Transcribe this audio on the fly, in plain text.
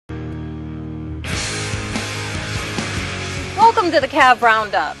Welcome to the Cav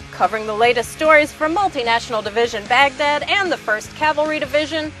Round-Up, covering the latest stories from multinational Division-Baghdad and the 1st Cavalry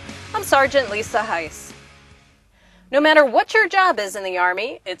Division. I'm Sergeant Lisa Heise. No matter what your job is in the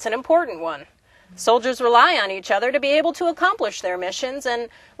Army, it's an important one. Soldiers rely on each other to be able to accomplish their missions, and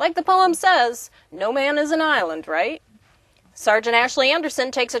like the poem says, no man is an island, right? Sergeant Ashley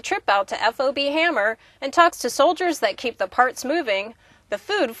Anderson takes a trip out to FOB Hammer and talks to soldiers that keep the parts moving, the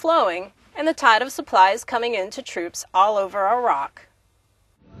food flowing, and the tide of supplies coming in to troops all over Iraq.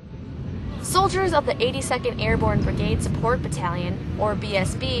 Soldiers of the 82nd Airborne Brigade Support Battalion, or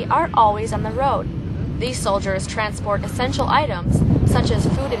BSB, are always on the road. These soldiers transport essential items, such as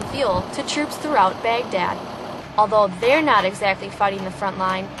food and fuel, to troops throughout Baghdad. Although they're not exactly fighting the front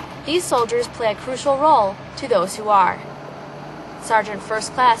line, these soldiers play a crucial role to those who are. Sergeant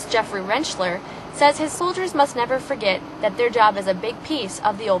First Class Jeffrey Rentschler says his soldiers must never forget that their job is a big piece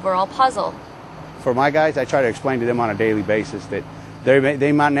of the overall puzzle. For my guys, I try to explain to them on a daily basis that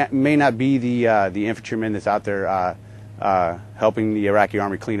they may not be the infantrymen that's out there helping the Iraqi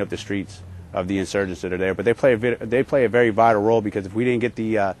Army clean up the streets of the insurgents that are there, but they play a very vital role, because if we didn't get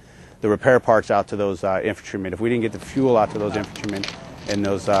the repair parts out to those infantrymen, if we didn't get the fuel out to those infantrymen and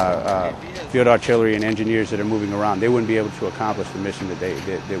those field artillery and engineers that are moving around, they wouldn't be able to accomplish the mission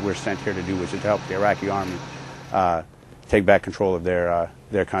that we're sent here to do, which is to help the Iraqi Army take back control of their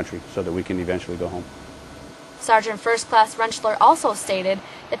country so that we can eventually go home. Sergeant First Class Rentschler also stated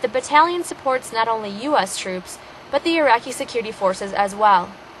that the battalion supports not only U.S. troops, but the Iraqi security forces as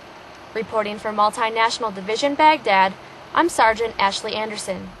well. Reporting for Multinational Division-Baghdad, I'm Sergeant Ashley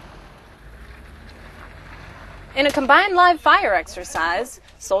Anderson. In a combined live fire exercise,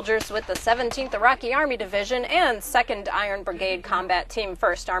 soldiers with the 17th Iraqi Army Division and 2nd Iron Brigade Combat Team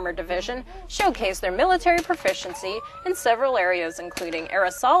 1st Armored Division showcased their military proficiency in several areas, including air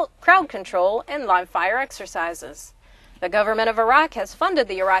assault, crowd control, and live fire exercises. The government of Iraq has funded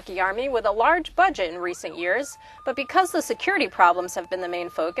the Iraqi Army with a large budget in recent years, but because the security problems have been the main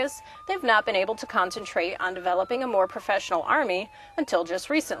focus, they've not been able to concentrate on developing a more professional army until just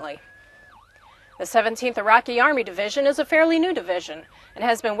recently. The 17th Iraqi Army Division is a fairly new division and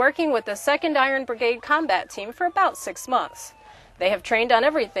has been working with the 2nd Iron Brigade Combat Team for about 6 months. They have trained on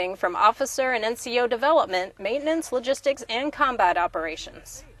everything from officer and NCO development, maintenance, logistics, and combat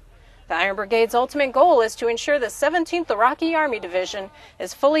operations. The Iron Brigade's ultimate goal is to ensure the 17th Iraqi Army Division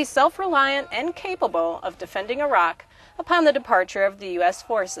is fully self-reliant and capable of defending Iraq upon the departure of the U.S.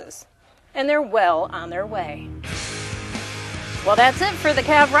 forces. And they're well on their way. Well, that's it for the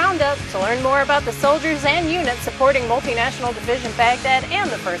Cav Roundup. To learn more about the soldiers and units supporting multinational Division-Baghdad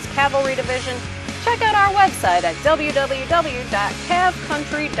and the 1st Cavalry Division, check out our website at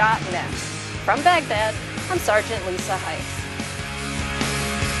www.cavcountry.net. From Baghdad, I'm Sergeant Lisa Heise.